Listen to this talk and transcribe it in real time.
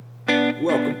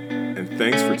Welcome, and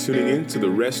thanks for tuning in to the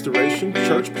Restoration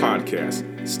Church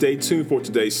Podcast. Stay tuned for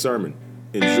today's sermon.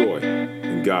 Enjoy,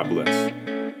 and God bless.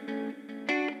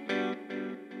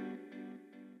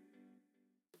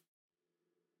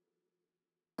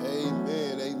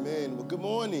 Amen. Well, good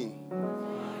morning.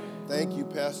 Thank you,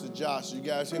 Pastor Josh. You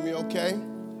guys hear me okay?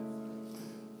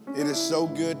 It is so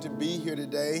good to be here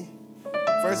today.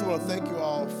 First, I want to thank you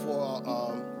all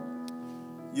for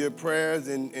your prayers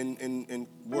and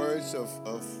words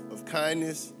of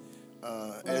kindness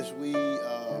as we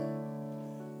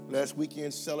last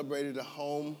weekend celebrated the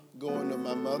home going of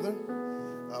my mother.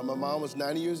 My mom was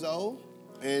 90 years old,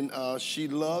 and she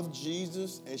loved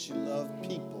Jesus and she loved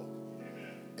people.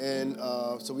 And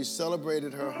so we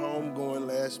celebrated her home going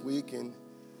last week, and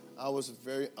I was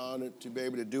very honored to be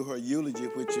able to do her eulogy,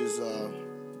 which is,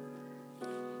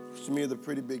 to me, is a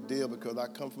pretty big deal because I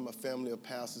come from a family of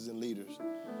pastors and leaders.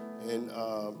 And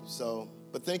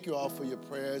but thank you all for your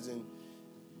prayers and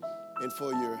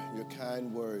for your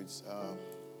kind words.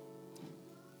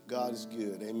 God is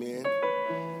good, amen.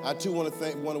 I too want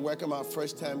to welcome our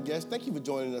first-time guests. Thank you for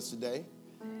joining us today.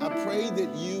 I pray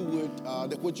that you would,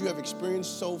 that what you have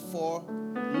experienced so far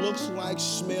looks like,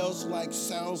 smells like,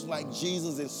 sounds like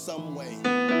Jesus in some way.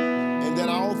 And that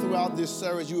all throughout this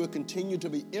service you will continue to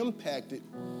be impacted,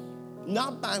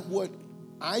 not by what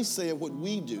I say or what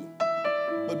we do,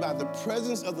 but by the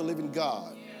presence of the living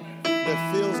God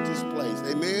that fills this place.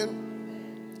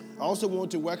 Amen. I also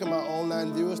want to welcome our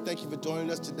online viewers. Thank you for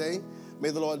joining us today. May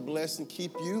the Lord bless and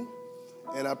keep you.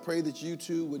 And I pray that you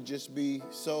too would just be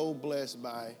so blessed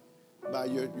by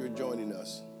your joining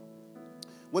us.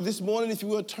 Well, this morning, if you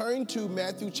will turn to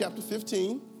Matthew chapter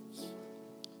 15.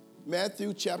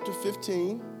 Matthew chapter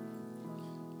 15.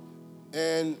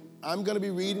 And I'm going to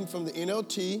be reading from the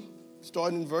NLT,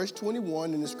 starting in verse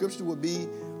 21. And the scripture will be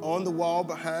on the wall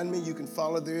behind me. You can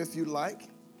follow there if you like.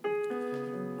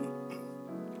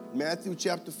 Matthew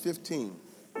chapter 15.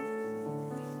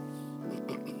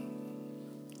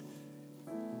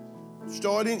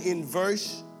 Starting in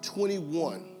verse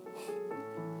 21.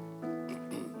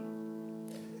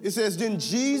 It says, Then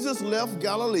Jesus left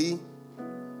Galilee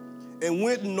and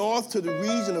went north to the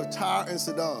region of Tyre and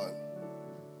Sidon.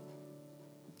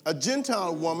 A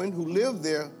Gentile woman who lived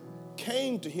there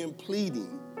came to him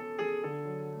pleading.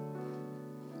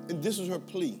 And this was her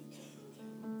plea.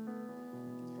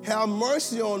 Have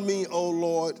mercy on me, O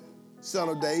Lord, Son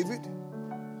of David,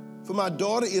 for my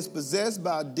daughter is possessed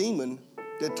by a demon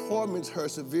that torments her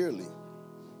severely.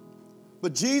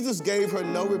 But Jesus gave her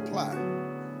no reply,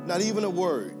 not even a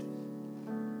word.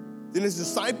 Then his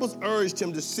disciples urged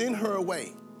him to send her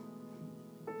away.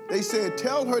 They said,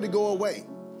 Tell her to go away.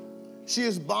 She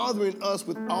is bothering us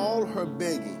with all her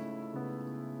begging.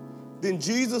 Then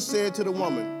Jesus said to the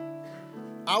woman,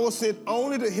 I was sent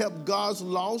only to help God's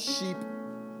lost sheep,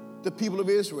 the people of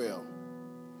Israel.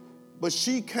 But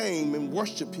she came and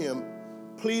worshiped him,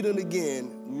 pleading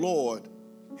again, Lord,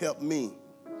 help me.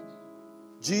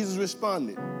 Jesus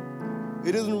responded,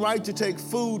 It isn't right to take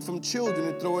food from children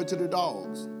and throw it to the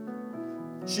dogs.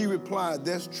 She replied,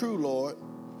 That's true, Lord.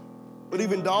 But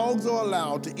even dogs are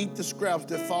allowed to eat the scraps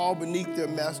that fall beneath their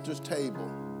master's table.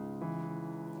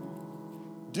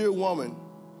 Dear woman,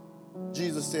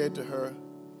 Jesus said to her,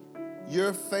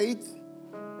 Your faith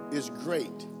is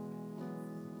great.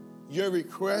 Your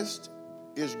request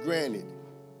is granted.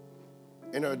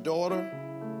 And her daughter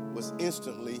was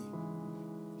instantly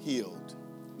healed.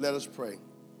 Let us pray.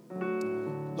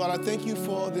 God, I thank you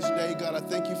for this day. God, I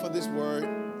thank you for this word.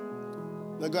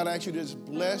 Lord God, I ask you to just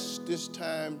bless this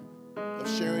time of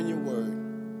sharing your word.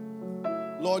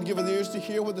 Lord, give us ears to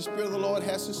hear what the Spirit of the Lord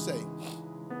has to say.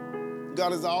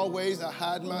 God, as always, I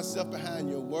hide myself behind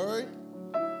your word.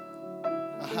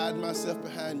 I hide myself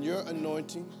behind your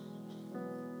anointing.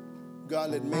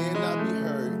 God, let man not be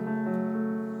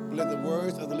heard, but let the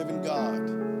words of the living God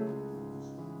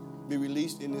be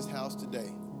released in this house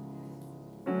today.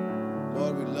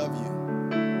 Lord, we love you.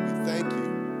 We thank you.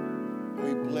 And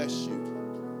we bless you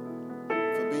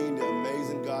for being the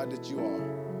amazing God that you are.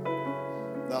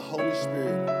 The Holy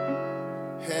Spirit,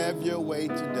 have your way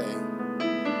today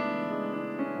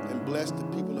and bless the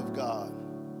people of God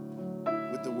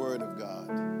with the word of God.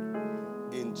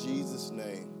 In Jesus'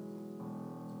 name,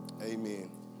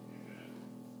 amen.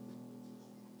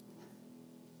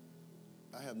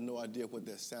 I have no idea what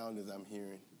that sound is I'm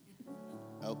hearing.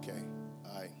 Okay,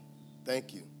 all right.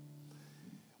 Thank you.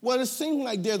 Well, it seems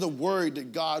like there's a word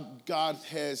that God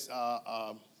has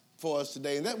for us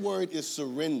today, and that word is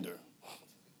surrender.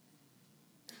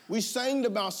 We sang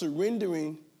about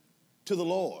surrendering to the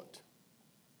Lord.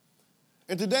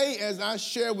 And today, as I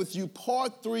share with you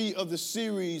part 3 of the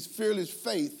series, Fearless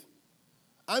Faith,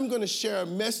 I'm going to share a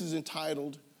message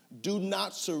entitled, Do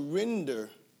Not Surrender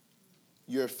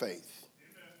Your Faith.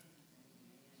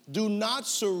 Amen. Do not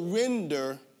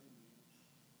surrender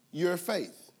your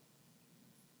faith.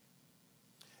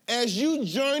 As you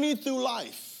journey through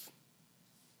life,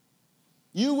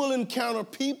 you will encounter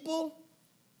people,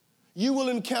 you will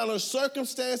encounter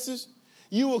circumstances,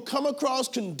 you will come across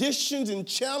conditions and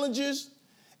challenges,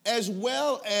 as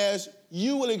well as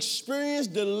you will experience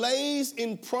delays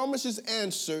in promises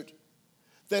answered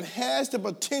that has the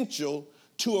potential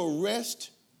to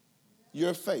arrest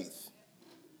your faith.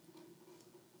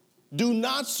 Do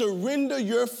not surrender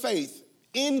your faith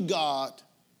in God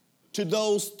to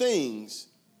those things,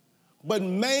 but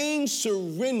remain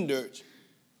surrendered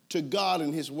to God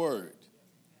and His Word.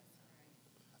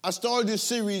 I started this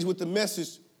series with the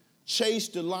message, Chase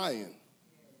the Lion.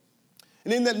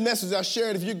 And in that message I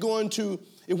shared, if we're going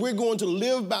to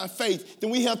live by faith, then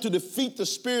we have to defeat the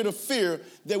spirit of fear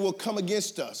that will come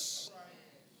against us.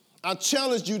 I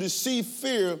challenge you to see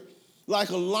fear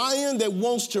like a lion that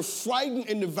wants to frighten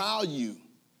and devour you.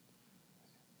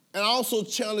 And I also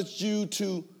challenge you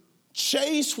to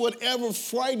chase whatever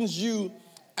frightens you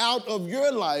out of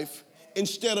your life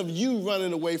instead of you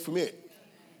running away from it.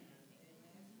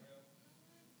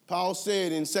 Paul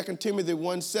said in 2 Timothy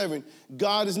 1:7,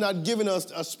 God has not given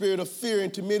us a spirit of fear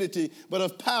and timidity, but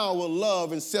of power,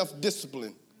 love, and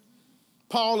self-discipline.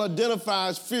 Paul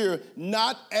identifies fear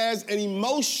not as an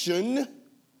emotion,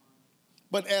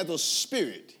 but as a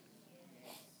spirit.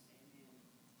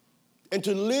 And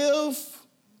to live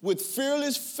with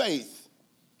fearless faith,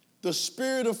 the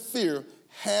spirit of fear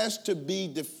has to be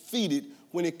defeated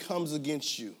when it comes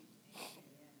against you.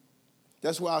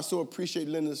 That's why I so appreciate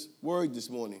Linda's word this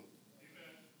morning.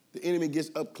 The enemy gets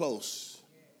up close.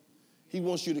 He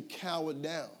wants you to cower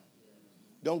down.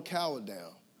 Don't cower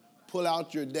down. Pull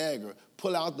out your dagger.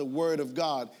 Pull out the word of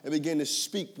God and begin to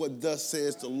speak what thus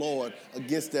says the Lord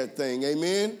against that thing.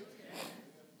 Amen?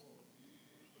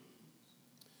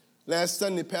 Last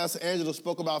Sunday, Pastor Angela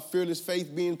spoke about fearless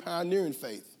faith being pioneering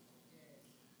faith.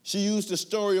 She used the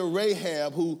story of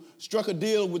Rahab, who struck a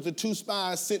deal with the 2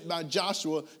 spies sent by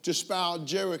Joshua to spy out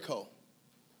Jericho.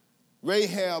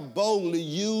 Rahab boldly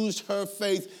used her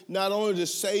faith not only to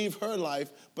save her life,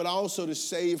 but also to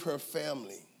save her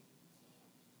family.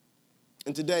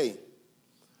 And today,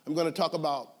 I'm going to talk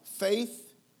about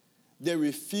faith that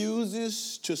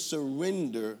refuses to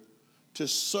surrender to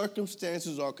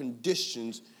circumstances or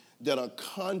conditions that are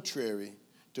contrary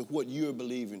to what you're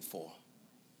believing for.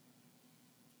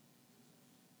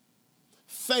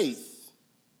 Faith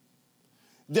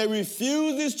that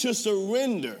refuses to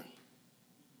surrender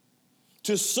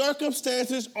to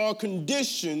circumstances or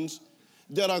conditions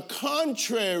that are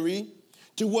contrary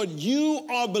to what you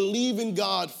are believing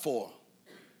God for.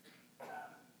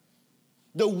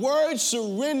 The word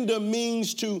surrender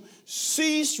means to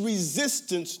cease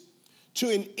resistance to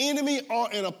an enemy or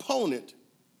an opponent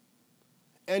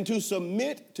and to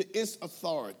submit to its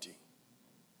authority.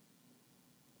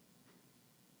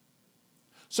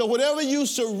 So whatever you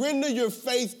surrender your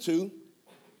faith to,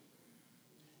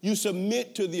 you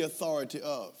submit to the authority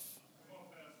of.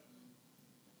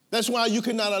 That's why you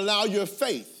cannot allow your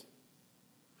faith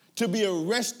to be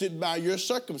arrested by your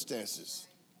circumstances.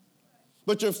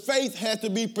 But your faith has to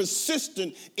be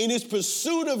persistent in its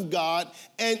pursuit of God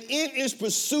and in its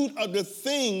pursuit of the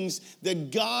things that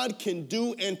God can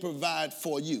do and provide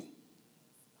for you.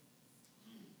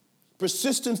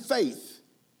 Persistent faith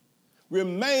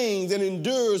remains and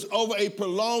endures over a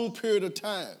prolonged period of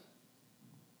time.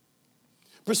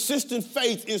 Persistent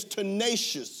faith is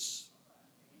tenacious.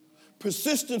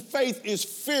 Persistent faith is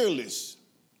fearless.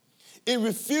 It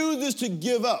refuses to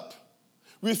give up,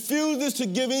 refuses to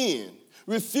give in,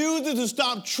 refuses to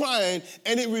stop trying,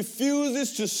 and it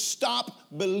refuses to stop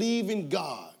believing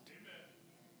God.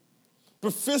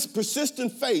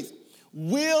 Persistent faith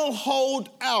will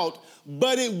hold out,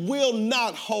 but it will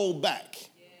not hold back.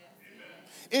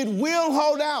 It will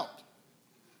hold out,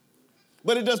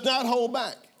 but it does not hold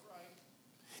back.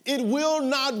 It will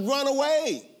not run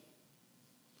away,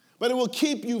 but it will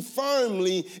keep you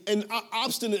firmly and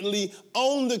obstinately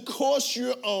on the course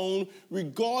you're on,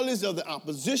 regardless of the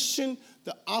opposition,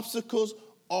 the obstacles,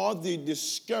 or the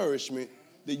discouragement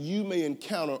that you may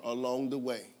encounter along the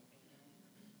way.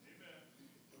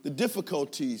 The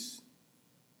difficulties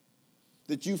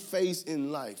that you face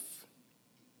in life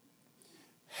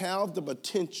have the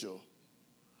potential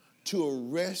to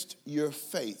arrest your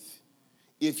faith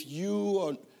if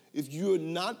you're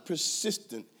not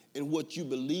persistent in what you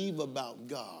believe about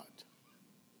God.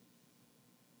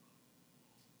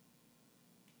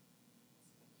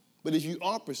 But if you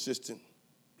are persistent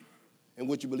in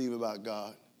what you believe about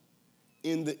God,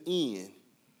 in the end,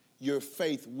 your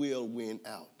faith will win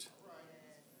out.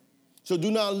 So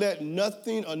do not let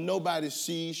nothing or nobody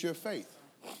seize your faith.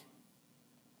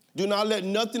 Do not let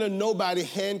nothing or nobody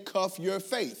handcuff your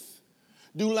faith.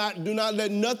 Do not let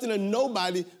nothing or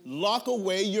nobody lock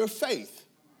away your faith.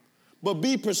 But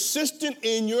be persistent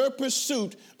in your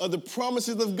pursuit of the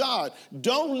promises of God.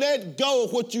 Don't let go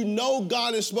of what you know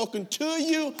God has spoken to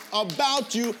you,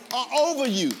 about you, or over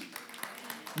you.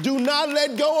 Do not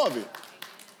let go of it.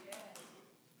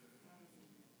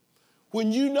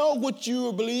 When you know what you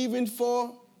are believing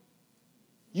for,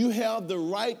 you have the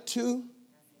right to.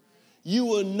 You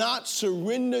will not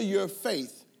surrender your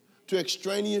faith to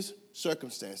extraneous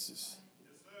circumstances.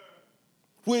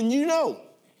 When you know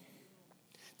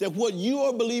that what you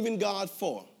are believing God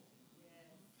for,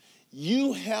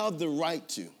 you have the right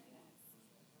to.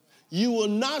 You will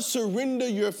not surrender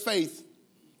your faith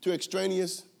to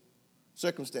extraneous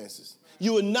circumstances.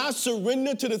 You will not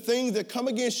surrender to the things that come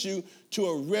against you to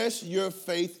arrest your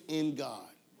faith in God.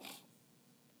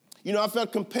 You know, I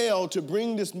felt compelled to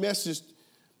bring this message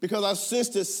because I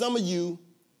sensed that some of you,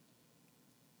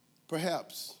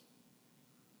 perhaps,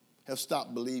 have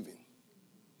stopped believing.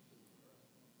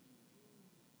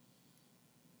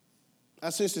 I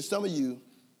sense that some of you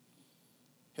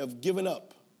have given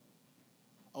up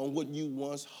on what you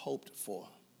once hoped for.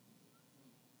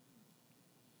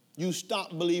 You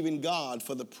stopped believing God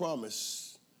for the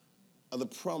promise of the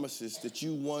promises that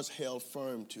you once held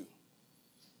firm to.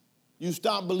 You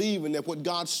stopped believing that what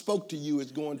God spoke to you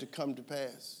is going to come to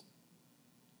pass.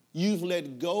 You've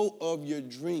let go of your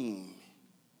dream.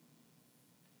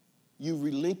 You've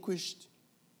relinquished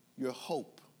your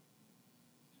hope.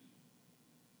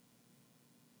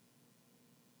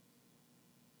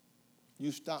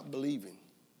 You stopped believing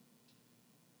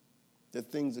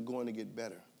that things are going to get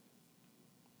better.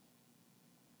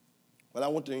 But I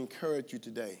want to encourage you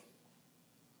today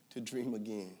to dream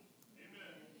again.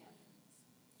 Amen.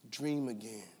 Dream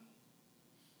again.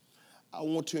 I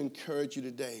want to encourage you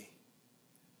today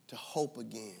to hope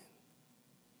again,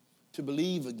 to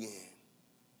believe again.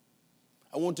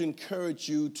 I want to encourage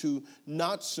you to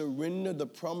not surrender the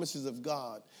promises of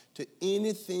God to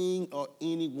anything or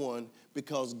anyone,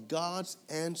 because God's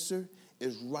answer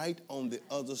is right on the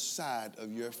other side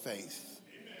of your faith.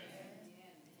 Amen.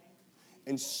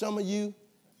 And some of you,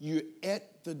 you're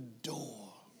at the door.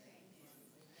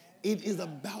 It is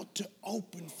about to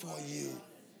open for you.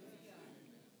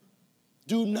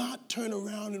 Do not turn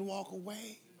around and walk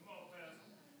away.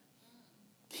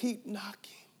 Keep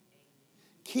knocking.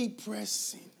 Keep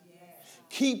pressing.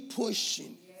 Keep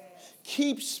pushing.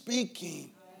 Keep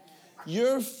speaking.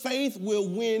 Your faith will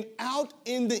win out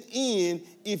in the end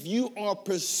if you are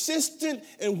persistent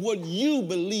in what you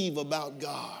believe about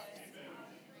God.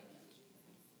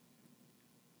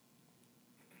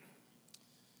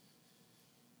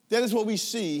 That is what we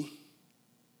see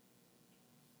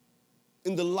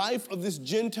in the life of this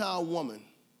Gentile woman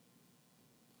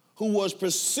who was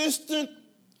persistent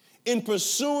in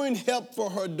pursuing help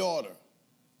for her daughter.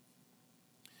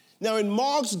 Now, in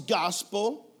Mark's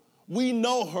gospel, we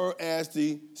know her as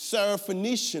the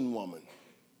Syrophoenician woman.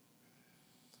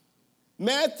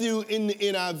 Matthew in the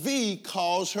NIV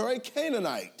calls her a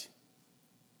Canaanite,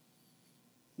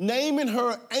 naming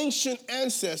her ancient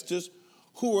ancestors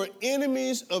who were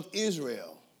enemies of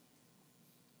Israel.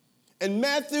 And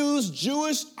Matthew's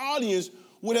Jewish audience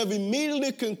would have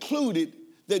immediately concluded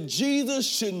that Jesus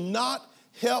should not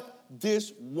help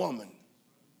this woman,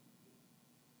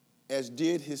 as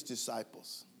did his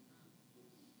disciples,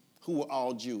 who were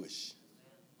all Jewish.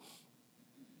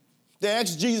 They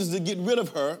asked Jesus to get rid of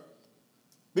her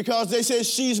because they said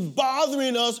she's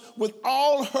bothering us with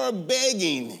all her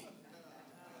begging.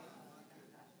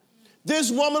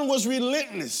 This woman was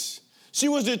relentless. She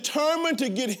was determined to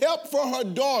get help for her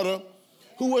daughter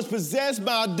who was possessed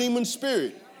by a demon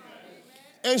spirit.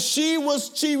 And she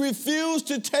refused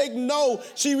to take no.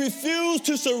 She refused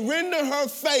to surrender her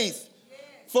faith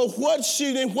for what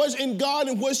in God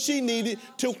and what she needed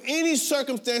to any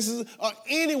circumstances or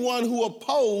anyone who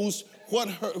opposed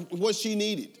what she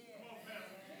needed.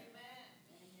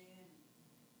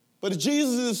 But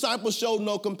Jesus' disciples showed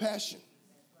no compassion.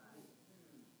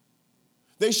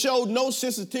 They showed no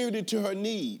sensitivity to her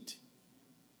need.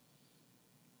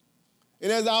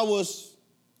 And as I was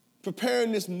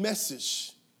preparing this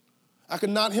message, I could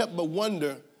not help but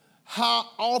wonder how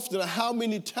often or how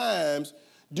many times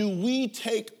do we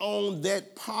take on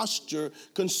that posture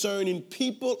concerning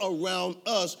people around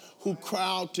us who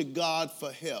cry out to God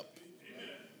for help? Amen.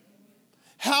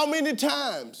 How many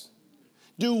times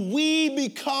do we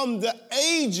become the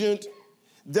agent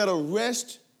that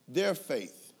arrests their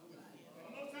faith?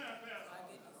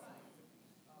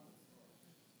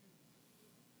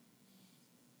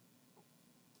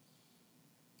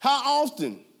 How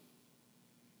often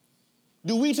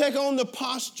do we take on the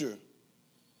posture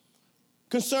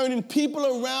concerning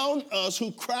people around us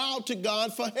who cry out to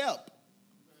God for help?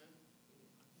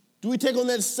 Do we take on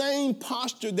that same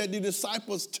posture that the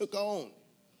disciples took on?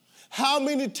 How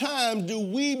many times do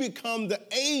we become the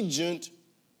agent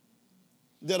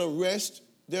that arrests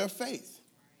their faith?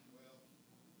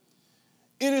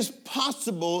 It is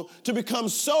possible to become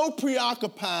so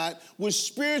preoccupied with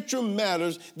spiritual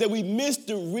matters that we miss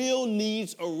the real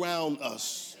needs around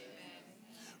us.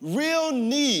 Real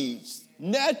needs,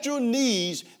 natural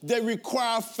needs that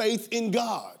require faith in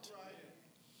God.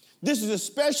 This is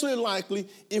especially likely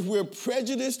if we're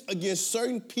prejudiced against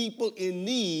certain people in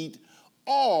need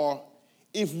or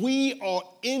if we are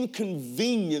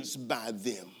inconvenienced by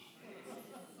them.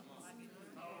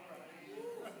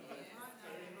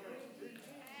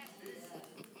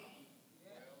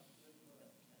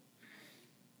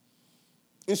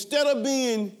 Instead of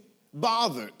being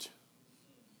bothered,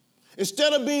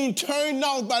 instead of being turned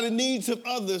off by the needs of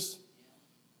others,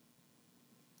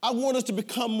 I want us to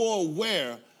become more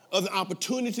aware of the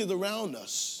opportunities around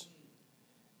us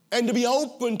and to be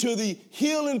open to the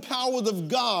healing powers of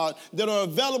God that are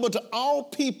available to all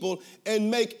people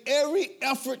and make every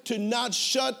effort to not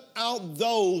shut out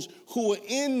those who are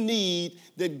in need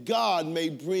that God may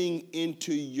bring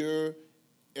into your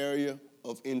area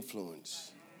of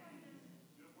influence.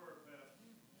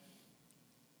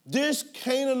 This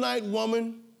Canaanite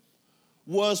woman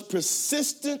was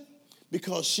persistent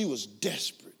because she was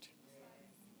desperate.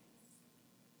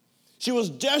 She was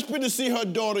desperate to see her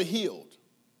daughter healed.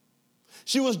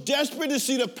 She was desperate to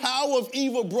see the power of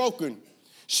evil broken.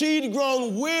 She'd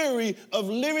grown weary of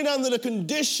living under the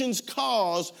conditions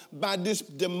caused by this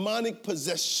demonic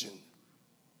possession.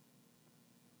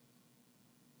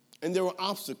 And there were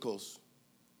obstacles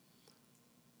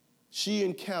she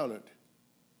encountered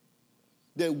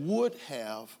that would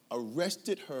have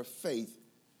arrested her faith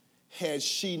had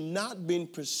she not been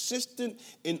persistent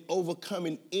in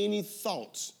overcoming any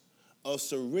thoughts of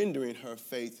surrendering her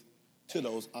faith to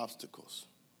those obstacles.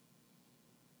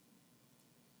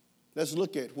 Let's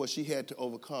look at what she had to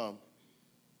overcome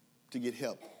to get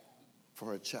help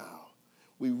for her child.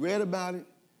 We read about it.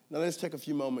 Now let's take a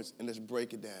few moments and let's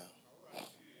break it down.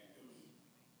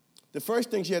 The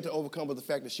first thing she had to overcome was the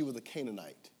fact that she was a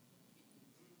Canaanite.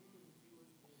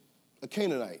 A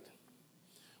Canaanite.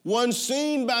 One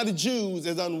seen by the Jews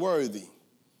as unworthy.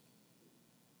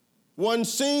 One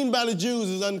seen by the Jews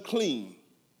as unclean.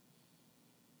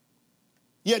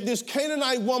 Yet this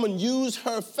Canaanite woman used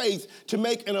her faith to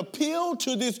make an appeal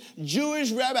to this Jewish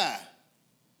rabbi.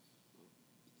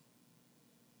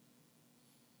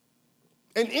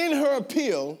 And in her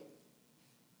appeal,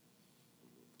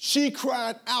 she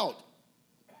cried out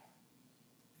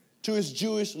to his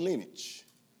Jewish lineage.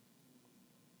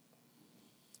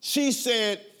 She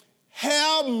said,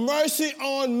 "Have mercy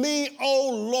on me, O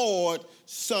Lord,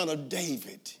 Son of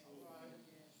David.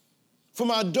 For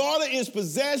my daughter is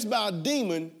possessed by a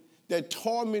demon that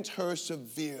torments her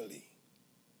severely."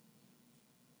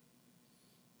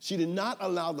 She did not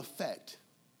allow the fact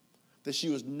that she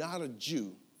was not a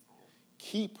Jew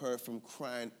keep her from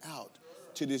crying out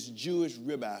to this Jewish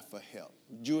rabbi for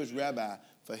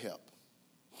help.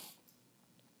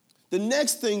 The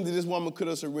next thing that this woman could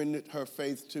have surrendered her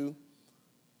faith to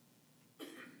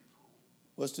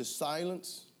was the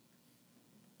silence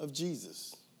of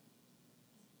Jesus.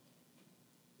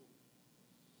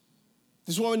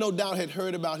 This woman, no doubt, had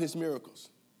heard about his miracles.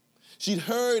 She'd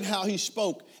heard how he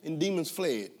spoke and demons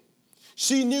fled.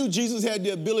 She knew Jesus had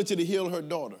the ability to heal her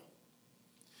daughter.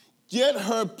 Yet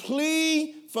her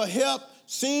plea for help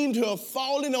seemed to have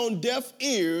fallen on deaf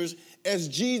ears as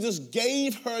Jesus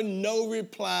gave her no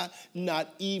reply,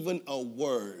 not even a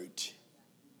word.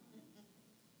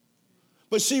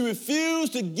 But she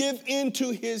refused to give in to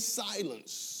his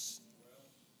silence.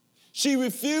 She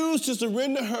refused to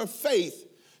surrender her faith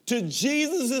to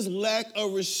Jesus' lack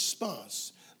of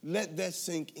response. Let that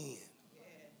sink in.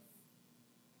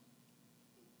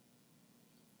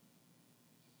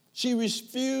 She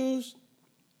refused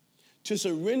to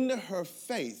surrender her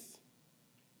faith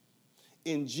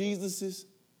in Jesus'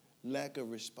 lack of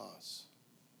response.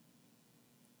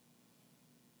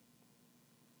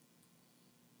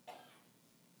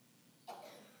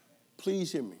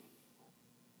 Please hear me.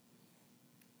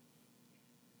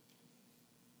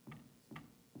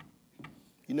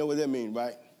 You know what that means,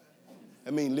 right?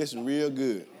 That means listen real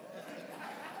good.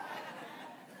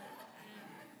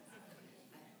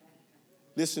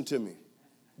 Listen to me.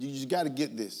 You just got to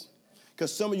get this.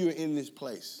 Because some of you are in this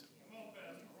place.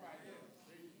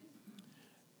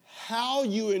 How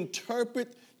you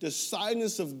interpret the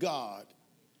silence of God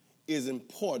is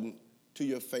important to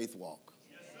your faith walk.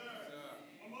 Yes, sir.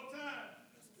 One more time.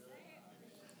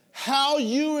 How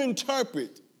you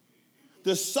interpret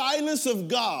the silence of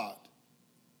God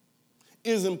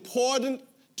is important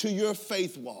to your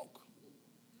faith walk.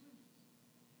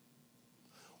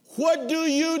 What do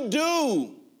you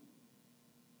do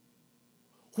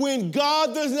when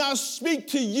God does not speak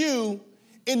to you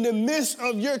in the midst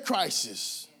of your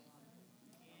crisis?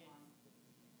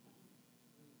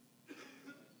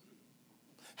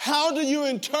 How do you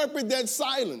interpret that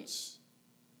silence?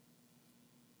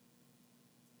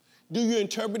 Do you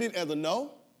interpret it as a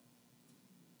no?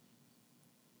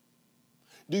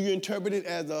 Do you interpret it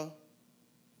as a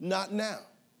not now?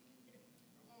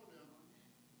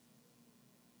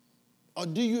 Or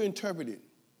do you interpret it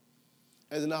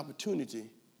as an opportunity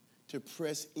to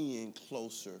press in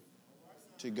closer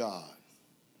to God?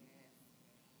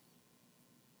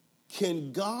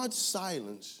 Can God's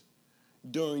silence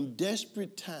during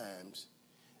desperate times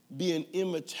be an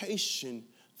invitation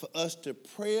for us to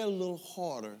pray a little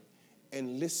harder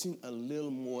and listen a little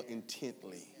more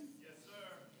intently? Yes,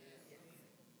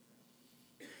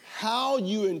 sir. How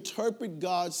you interpret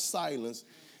God's silence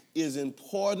is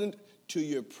important to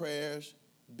your prayers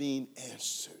being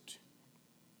answered.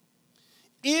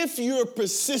 If you're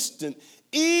persistent,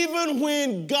 even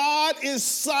when God is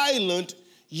silent,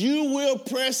 you will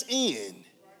press in.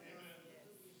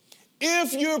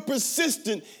 If you're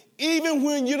persistent, even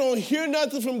when you don't hear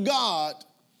nothing from God,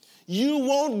 you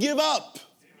won't give up.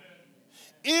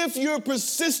 If you're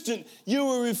persistent, you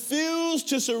will refuse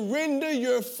to surrender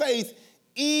your faith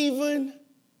even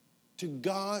to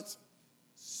God's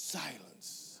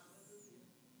silence.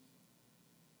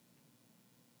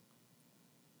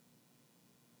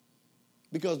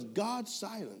 Because God's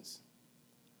silence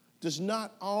does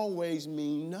not always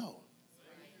mean no.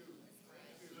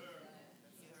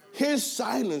 His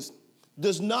silence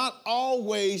does not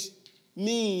always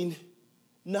mean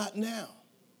not now.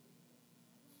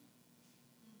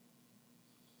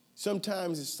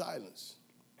 Sometimes his silence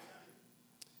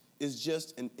is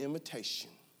just an invitation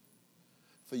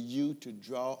for you to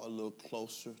draw a little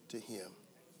closer to him,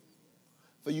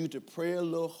 for you to pray a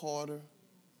little harder,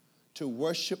 to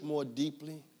worship more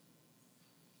deeply.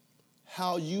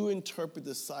 How you interpret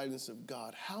the silence of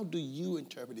God. How do you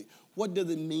interpret it? What does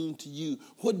it mean to you?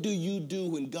 What do you do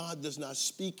when God does not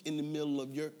speak in the middle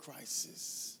of your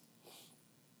crisis?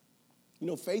 You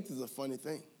know, faith is a funny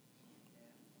thing.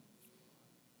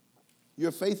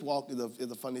 Your faith walk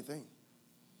is a funny thing.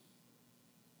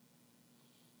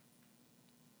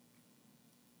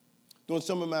 During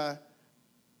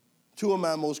two of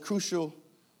my most crucial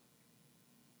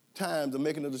times of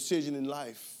making a decision in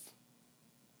life,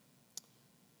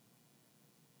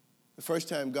 the first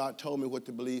time God told me what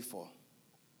to believe for.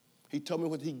 He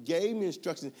gave me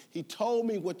instructions. He told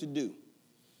me what to do.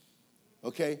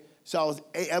 Okay? So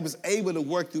I was able to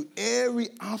work through every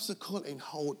obstacle and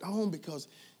hold on because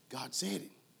God said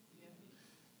it.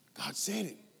 God said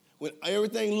it. When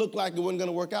everything looked like it wasn't going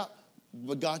to work out,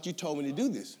 but God, you told me to do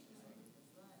this.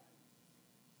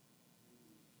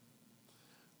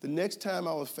 The next time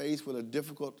I was faced with a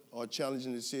difficult or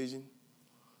challenging decision,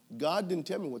 God didn't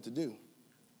tell me what to do.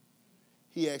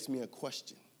 He asked me a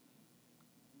question.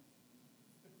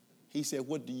 He said,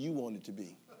 what do you want it to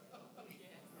be?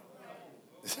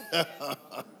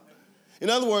 In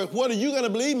other words, what are you going to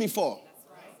believe me for?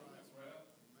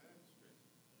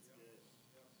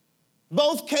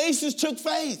 Both cases took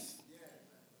faith.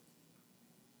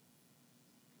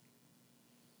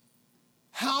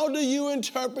 How do you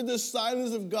interpret the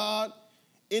silence of God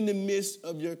in the midst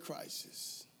of your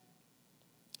crisis?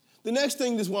 The next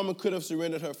thing this woman could have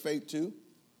surrendered her faith to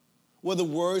were the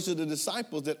words of the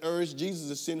disciples that urged Jesus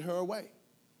to send her away.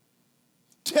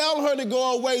 Tell her to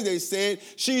go away, they said.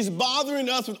 She's bothering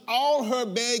us with all her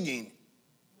begging.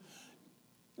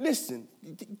 Listen,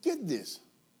 get this.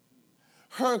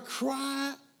 Her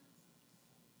cry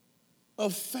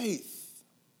of faith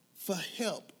for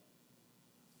help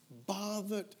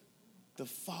bothered the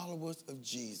followers of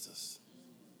Jesus.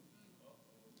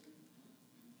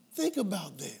 Think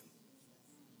about that.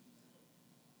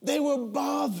 They were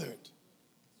bothered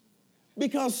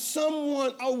because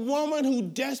a woman who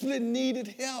desperately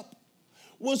needed help,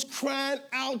 was crying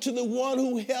out to the one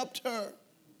who helped her.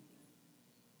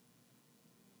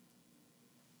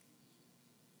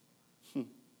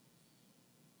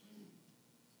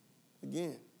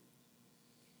 Again,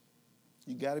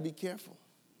 you got to be careful.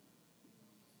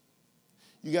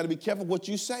 You got to be careful what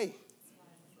you say.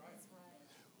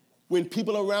 When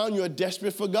people around you are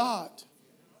desperate for God,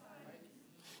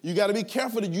 you got to be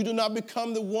careful that you do not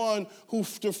become the one who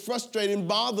to frustrate and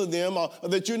bother them, or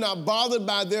that you're not bothered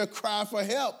by their cry for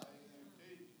help.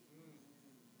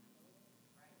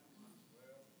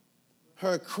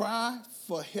 Her cry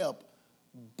for help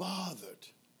bothered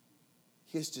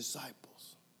his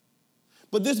disciples.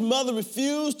 But this mother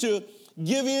refused to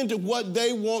give in to what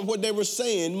they want, what they were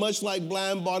saying, much like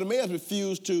blind Bartimaeus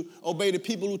refused to obey the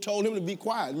people who told him to be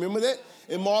quiet. Remember that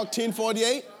in Mark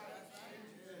 10:48?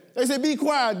 They said, be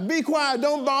quiet,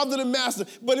 don't bother the master.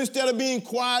 But instead of being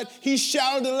quiet, he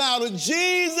shouted louder,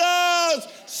 Jesus,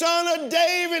 son of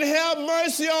David, have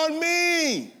mercy on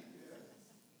me.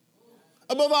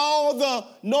 Above all the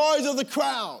noise of the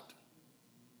crowd,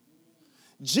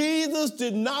 Jesus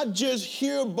did not just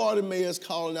hear Bartimaeus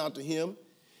calling out to him,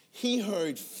 he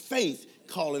heard faith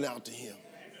calling out to him.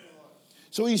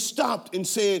 So he stopped and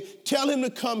said, tell him to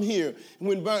come here. And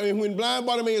when blind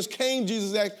Bartimaeus came,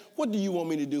 Jesus asked, what do you want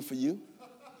me to do for you?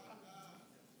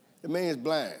 The man is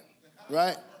blind,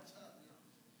 right?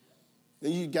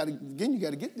 Then you got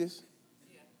to get this.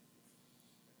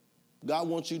 God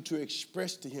wants you to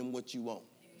express to him what you want.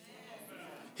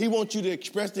 He wants you to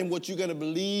express to him what you're going to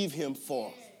believe him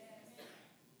for.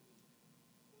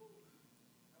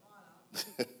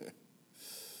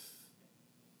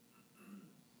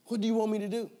 What do you want me to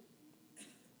do?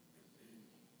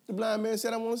 The blind man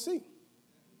said, I want to see.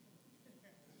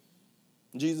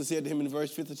 Jesus said to him in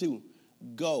verse 52,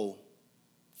 go,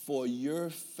 for your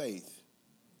faith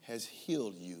has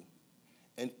healed you.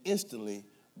 And instantly,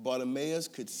 Bartimaeus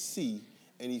could see,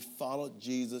 and he followed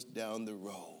Jesus down the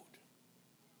road.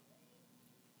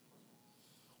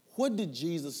 What did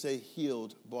Jesus say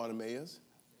healed Bartimaeus?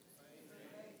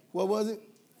 What was it?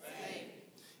 Faith.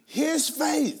 His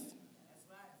faith.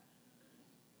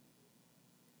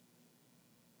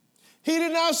 He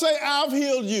did not say, I've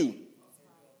healed you.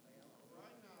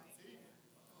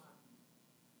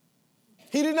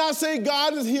 He did not say,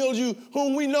 God has healed you,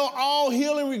 whom we know all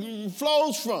healing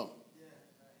flows from.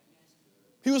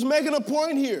 He was making a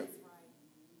point here.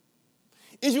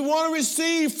 If you want to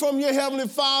receive from your Heavenly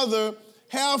Father,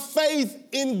 have faith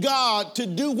in God to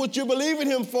do what you believe in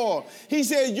him for. He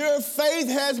said, your faith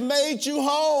has made you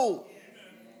whole.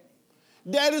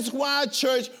 That is why,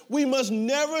 church, we must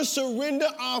never surrender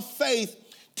our faith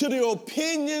to the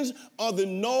opinions or the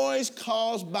noise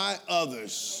caused by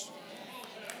others.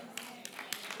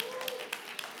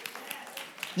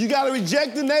 You got to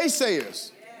reject the naysayers.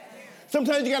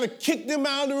 Sometimes you got to kick them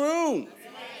out of the room.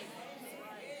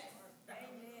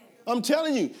 I'm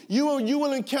telling you, you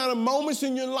will encounter moments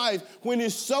in your life when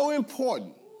it's so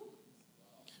important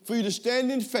for you to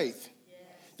stand in faith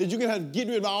that you're going to have to get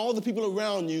rid of all the people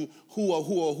around you who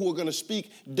are going to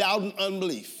speak doubt and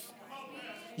unbelief.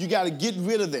 You got to get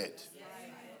rid of that.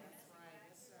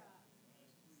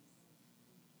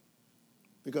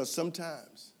 Because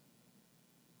sometimes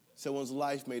someone's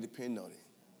life may depend on it.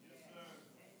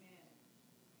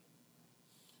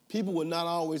 People will not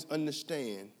always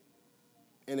understand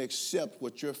and accept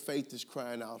what your faith is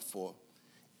crying out for,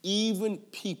 even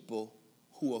people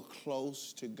who are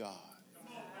close to God.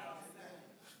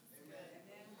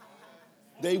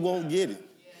 They won't get it.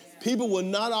 People will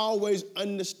not always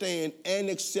understand and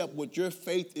accept what your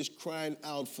faith is crying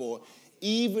out for,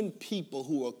 even people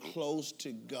who are close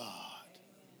to God.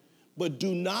 But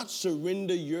do not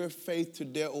surrender your faith to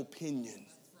their opinion.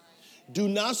 Do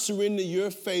not surrender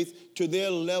your faith to their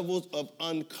levels of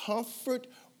uncomfort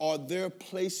or their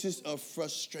places of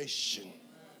frustration.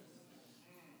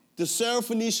 The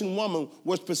Syrophoenician woman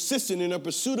was persistent in her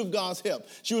pursuit of God's help.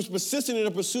 She was persistent in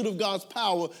her pursuit of God's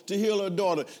power to heal her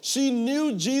daughter. She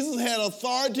knew Jesus had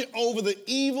authority over the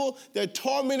evil that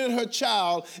tormented her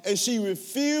child, and she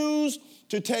refused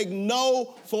to take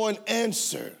no for an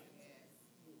answer.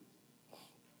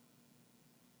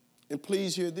 And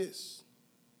please hear this.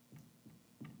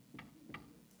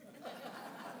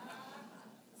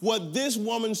 What this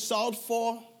woman sought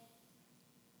for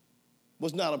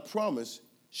was not a promise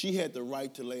she had the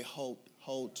right to lay hold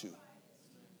to.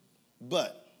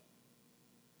 But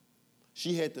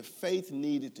she had the faith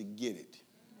needed to get it.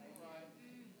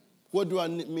 What do I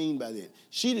mean by that?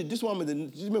 This woman,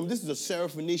 remember, this is a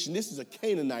Syrophoenician, this is a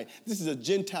Canaanite, this is a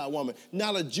Gentile woman,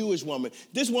 not a Jewish woman.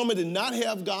 This woman did not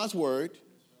have God's word.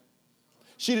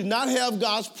 She did not have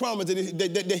God's promise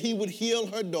that he would heal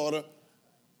her daughter.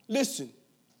 Listen,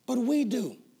 but we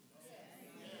do.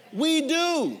 We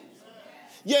do.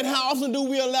 Yet how often do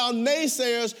we allow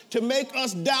naysayers to make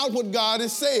us doubt what God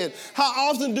has said? How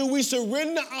often do we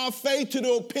surrender our faith to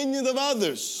the opinions of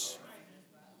others?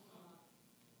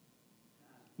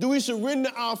 Do we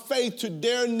surrender our faith to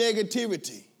their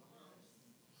negativity?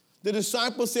 The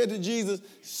disciples said to Jesus,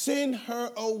 send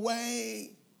her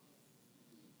away.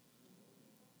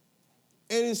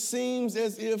 And it seems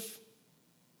as if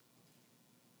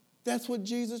that's what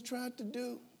Jesus tried to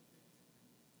do.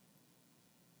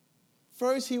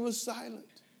 First, he was silent.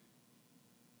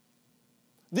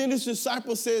 Then his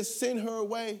disciples said, send her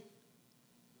away.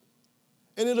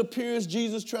 And it appears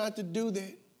Jesus tried to do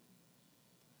that,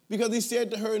 because he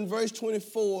said to her in verse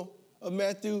 24 of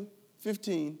Matthew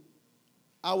 15,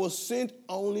 I was sent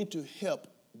only to help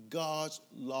God's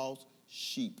lost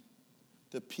sheep,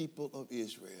 the people of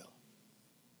Israel.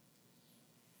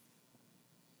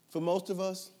 For most of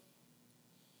us,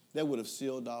 that would have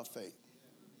sealed our fate.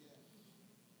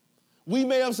 We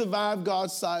may have survived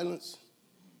God's silence.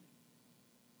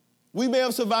 We may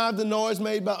have survived the noise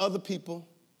made by other people,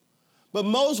 but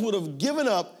most would have given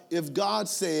up if God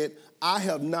said, I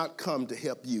have not come to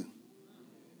help you.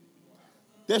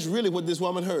 That's really what this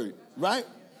woman heard, right?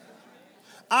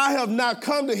 I have not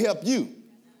come to help you.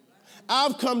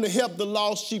 I've come to help the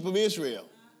lost sheep of Israel.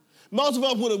 Most of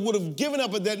us would have given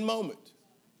up at that moment.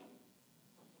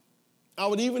 I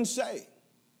would even say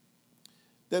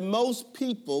that most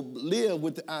people live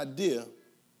with the idea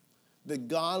that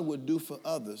God would do for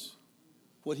others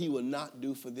what he will not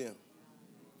do for them.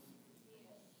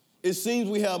 It seems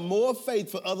we have more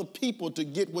faith for other people to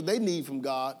get what they need from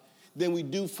God than we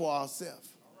do for ourselves.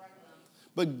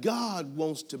 But God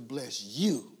wants to bless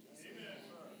you.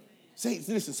 Say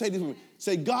this with me.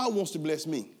 Say, God wants to bless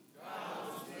me.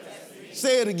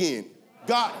 Say it again.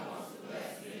 God.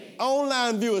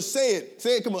 Online viewers, say it.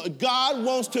 Say it, come on. God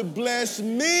wants to bless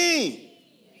me.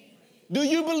 Do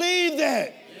you believe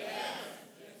that?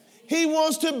 He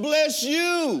wants to bless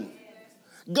you.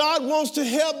 God wants to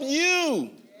help you.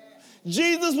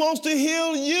 Jesus wants to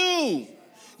heal you.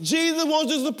 Jesus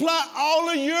wants to supply all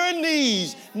of your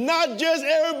needs, not just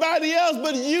everybody else,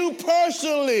 but you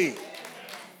personally.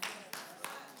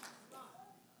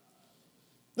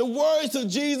 The words of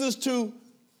Jesus to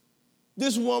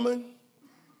this woman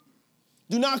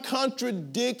do not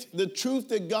contradict the truth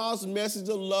that God's message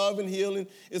of love and healing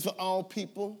is for all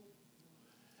people.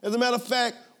 As a matter of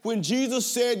fact, when Jesus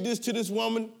said this to this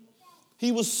woman,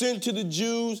 he was sent to the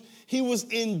Jews. He was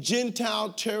in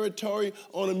Gentile territory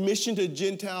on a mission to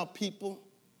Gentile people.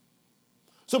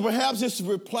 So perhaps his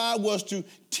reply was to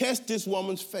test this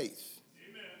woman's faith.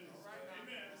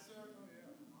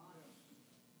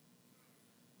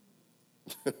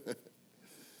 Amen.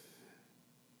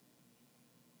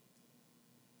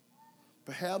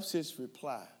 Perhaps his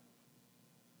reply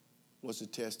was to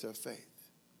test her faith.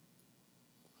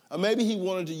 Or maybe he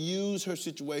wanted to use her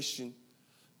situation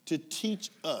to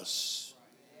teach us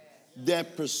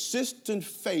that persistent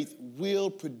faith will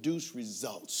produce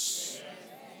results.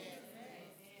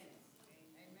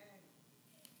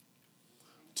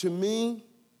 To me,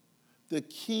 the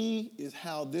key is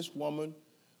how this woman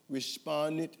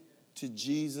responded to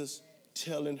Jesus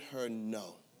telling her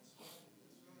no.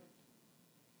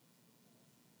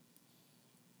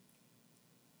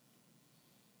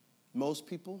 Most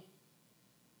people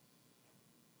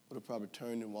would have probably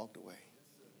turned and walked away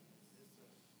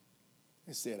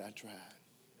and said, I tried.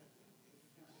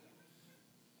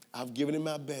 I've given it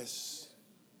my best.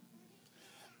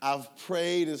 I've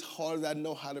prayed as hard as I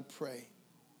know how to pray.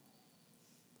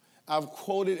 I've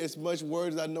quoted as much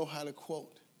words as I know how to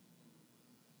quote.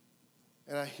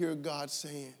 And I hear God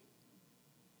saying,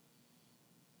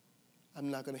 I'm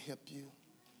not going to help you.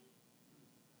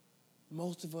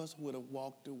 Most of us would have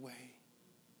walked away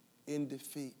in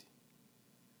defeat,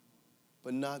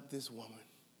 but not this woman.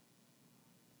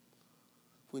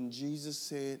 When Jesus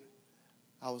said,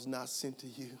 I was not sent to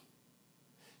you,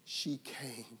 she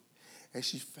came and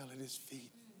she fell at his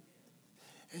feet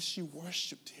and she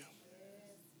worshiped him.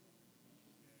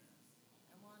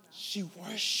 She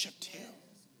worshiped him.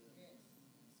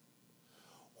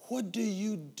 What do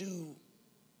you do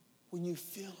when you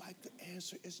feel like the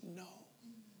answer is no?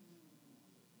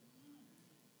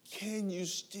 Can you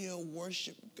still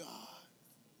worship God?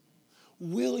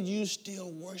 Will you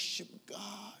still worship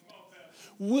God?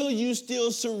 Will you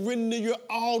still surrender your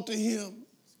all to him?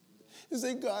 And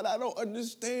say, God, I don't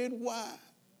understand why,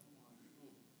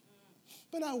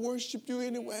 but I worship you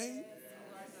anyway.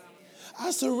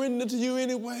 I surrender to you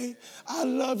anyway. I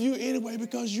love you anyway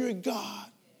because you're God.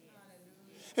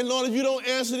 And Lord, if you don't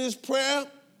answer this prayer,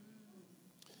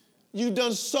 you've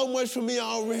done so much for me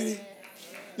already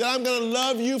that I'm going to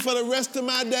love you for the rest of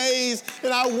my days.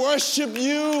 And I worship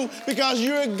you because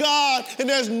you're God and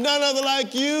there's none other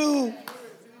like you.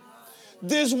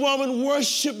 This woman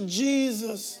worshiped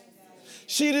Jesus.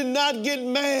 She did not get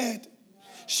mad.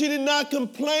 She did not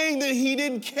complain that he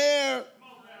didn't care.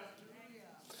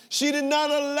 She did not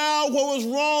allow what was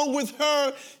wrong with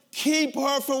her keep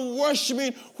her from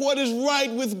worshiping what is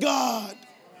right with God.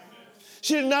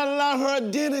 She did not allow her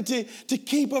identity to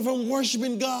keep her from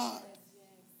worshiping God.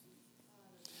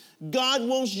 God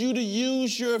wants you to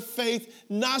use your faith,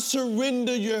 not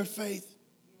surrender your faith.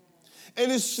 And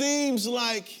it seems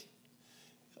like,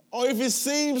 or if it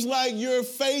seems like your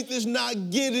faith is not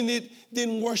getting it,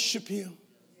 then worship him.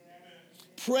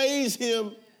 Praise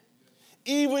him,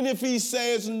 even if he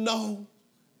says no.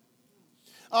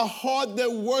 A heart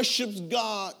that worships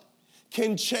God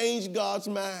can change God's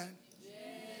mind.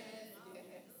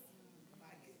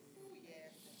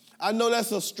 I know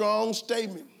that's a strong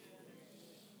statement,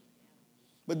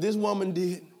 but this woman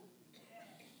did.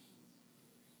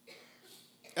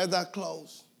 As I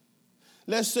close,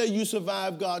 let's say you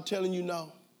survive God telling you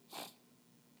no.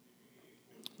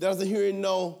 After hearing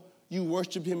no, you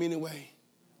worship him anyway.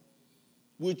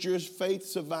 Would your faith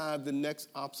survive the next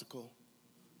obstacle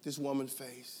this woman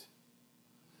faced?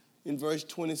 In verse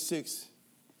 26,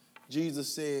 Jesus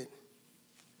said,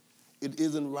 it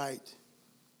isn't right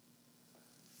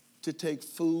to take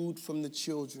food from the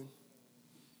children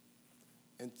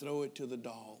and throw it to the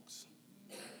dogs.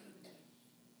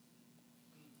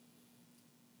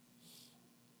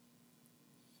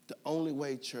 The only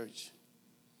way, church,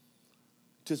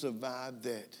 to survive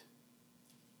that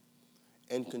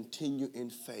and continue in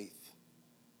faith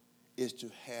is to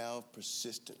have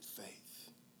persistent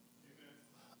faith.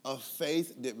 A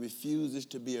faith that refuses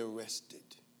to be arrested.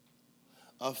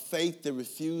 A faith that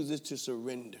refuses to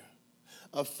surrender.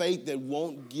 A faith that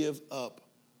won't give up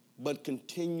but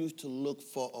continues to look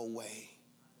for a way.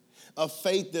 A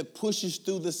faith that pushes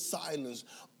through the silence,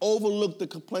 overlook the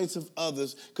complaints of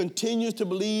others, continues to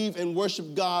believe and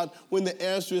worship God when the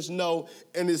answer is no,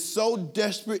 and is so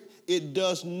desperate it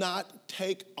does not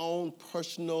take on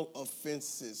personal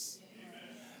offenses. Amen.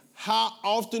 How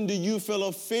often do you feel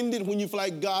offended when you feel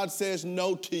like God says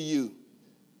no to you?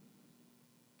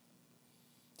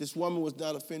 This woman was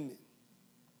not offended.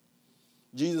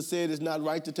 Jesus said it's not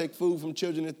right to take food from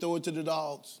children and throw it to the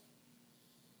dogs.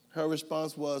 Her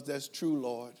response was, that's true,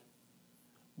 Lord.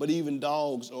 But even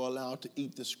dogs are allowed to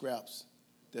eat the scraps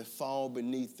that fall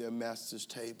beneath their master's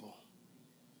table.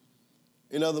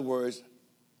 In other words,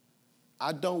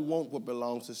 I don't want what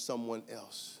belongs to someone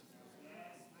else.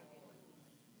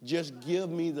 Just give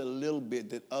me the little bit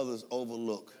that others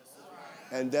overlook,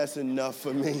 and that's enough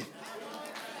for me.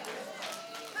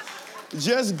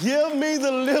 Just give me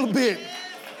the little bit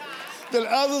that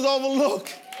others overlook,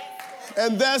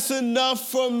 and that's enough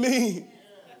for me.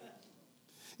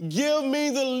 Give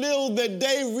me the little that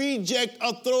they reject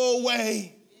or throw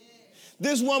away.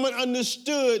 This woman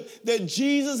understood that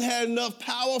Jesus had enough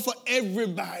power for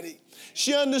everybody.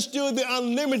 She understood the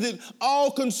unlimited,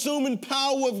 all-consuming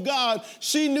power of God.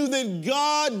 She knew that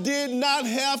God did not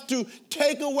have to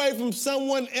take away from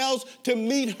someone else to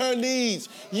meet her needs.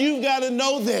 You've got to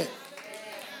know that.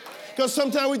 Because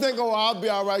sometimes we think, oh, I'll be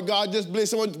all right, God, just bless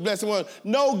someone.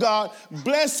 No, God,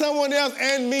 bless someone else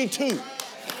and me too.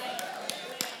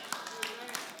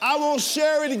 I want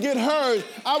Sherry to get hers.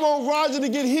 I want Roger to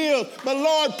get healed. But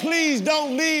Lord, please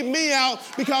don't leave me out,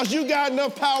 because you got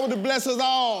enough power to bless us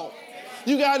all.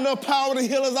 You got enough power to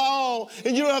heal us all.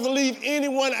 And you don't have to leave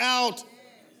anyone out.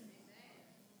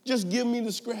 Just give me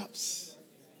the scraps.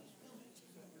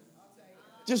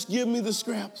 Just give me the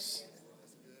scraps.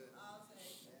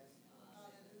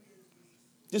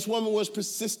 This woman was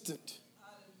persistent.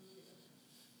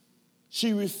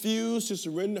 She refused to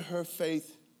surrender her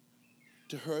faith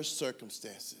to her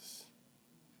circumstances.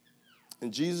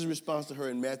 And Jesus' response to her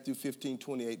in Matthew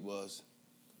 15:28 was,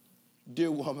 dear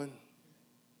woman,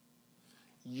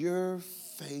 your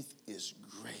faith is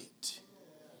great.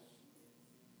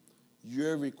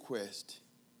 Your request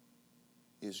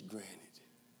is granted.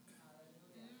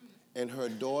 And her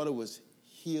daughter was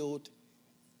healed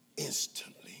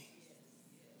instantly.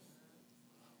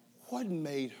 What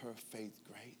made her faith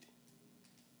great?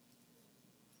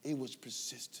 It was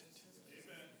persistent.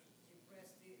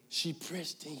 She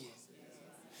pressed in.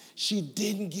 She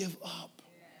didn't give up.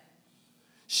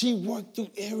 She worked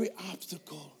through every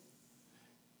obstacle.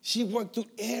 She worked through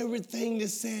everything that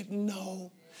said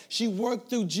no. She worked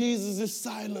through Jesus'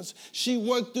 silence. She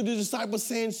worked through the disciples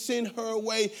saying, send her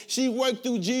away. She worked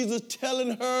through Jesus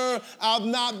telling her, I've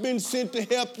not been sent to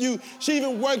help you. She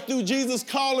even worked through Jesus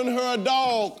calling her a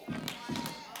dog,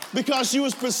 because she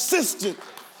was persistent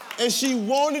and she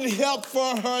wanted help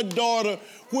for her daughter.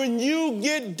 When you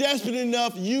get desperate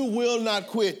enough, you will not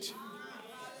quit.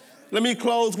 Let me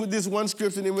close with this one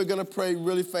scripture, and then we're going to pray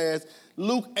really fast.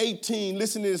 Luke 18,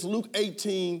 listen to this. Luke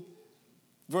 18,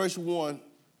 verse 1. It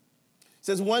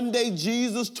says, one day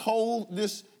Jesus told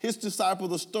his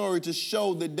disciples a story to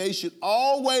show that they should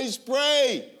always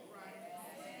pray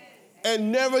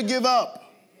and never give up.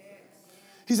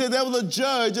 He said there was a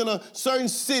judge in a certain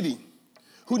city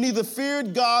who neither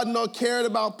feared God nor cared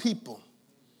about people.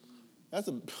 That's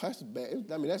bad.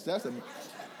 I mean, that's a,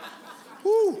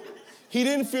 whew. He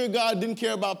didn't fear God, didn't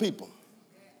care about people.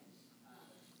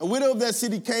 A widow of that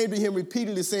city came to him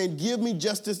repeatedly saying, give me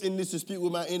justice in this dispute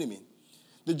with my enemy.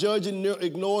 The judge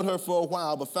ignored her for a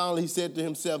while, but finally he said to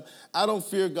himself, I don't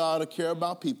fear God or care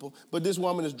about people, but this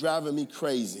woman is driving me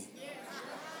crazy.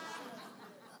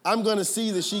 I'm going to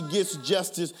see that she gets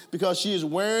justice because she is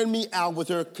wearing me out with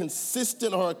her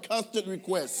constant or her constant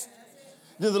requests.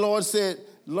 Then the Lord said,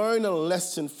 learn a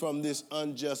lesson from this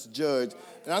unjust judge.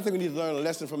 And I think we need to learn a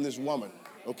lesson from this woman,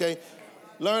 okay?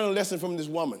 Learn a lesson from this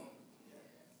woman.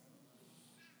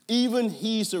 Even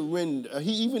he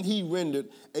rendered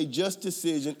a just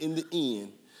decision in the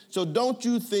end. So don't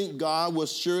you think God will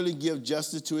surely give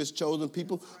justice to his chosen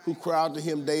people who cry out to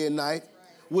him day and night?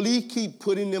 Will he keep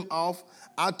putting them off?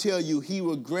 I tell you, he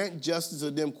will grant justice to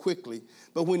them quickly.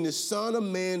 But when the Son of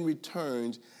Man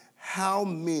returns, how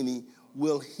many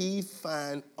will he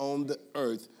find on the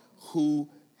earth who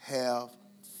have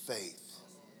faith?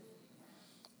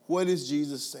 What is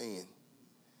Jesus saying?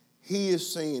 He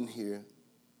is saying here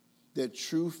that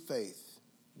true faith,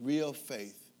 real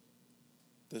faith,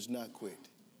 does not quit.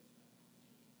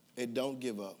 It don't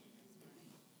give up.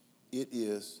 It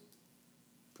is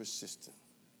persistent.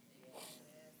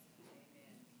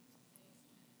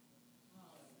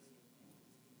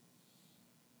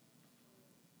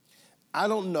 I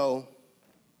don't know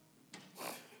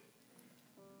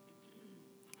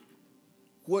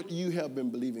what you have been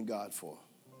believing God for.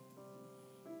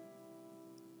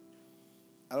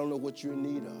 I don't know what you're in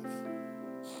need of.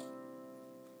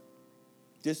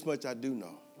 This much I do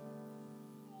know.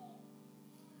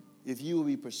 If you will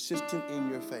be persistent in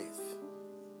your faith,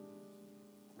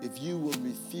 if you will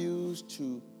refuse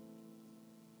to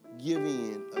give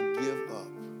in or give up,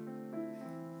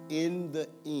 in the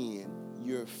end,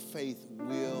 your faith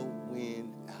will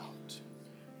win out.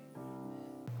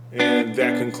 And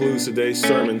that concludes today's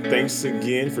sermon. Thanks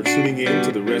again for tuning in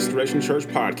to the Restoration Church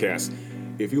podcast.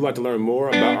 If you'd like to learn more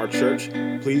about our church,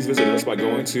 please visit us by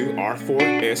going to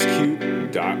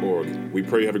r4sq.org. We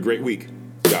pray you have a great week.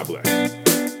 God bless.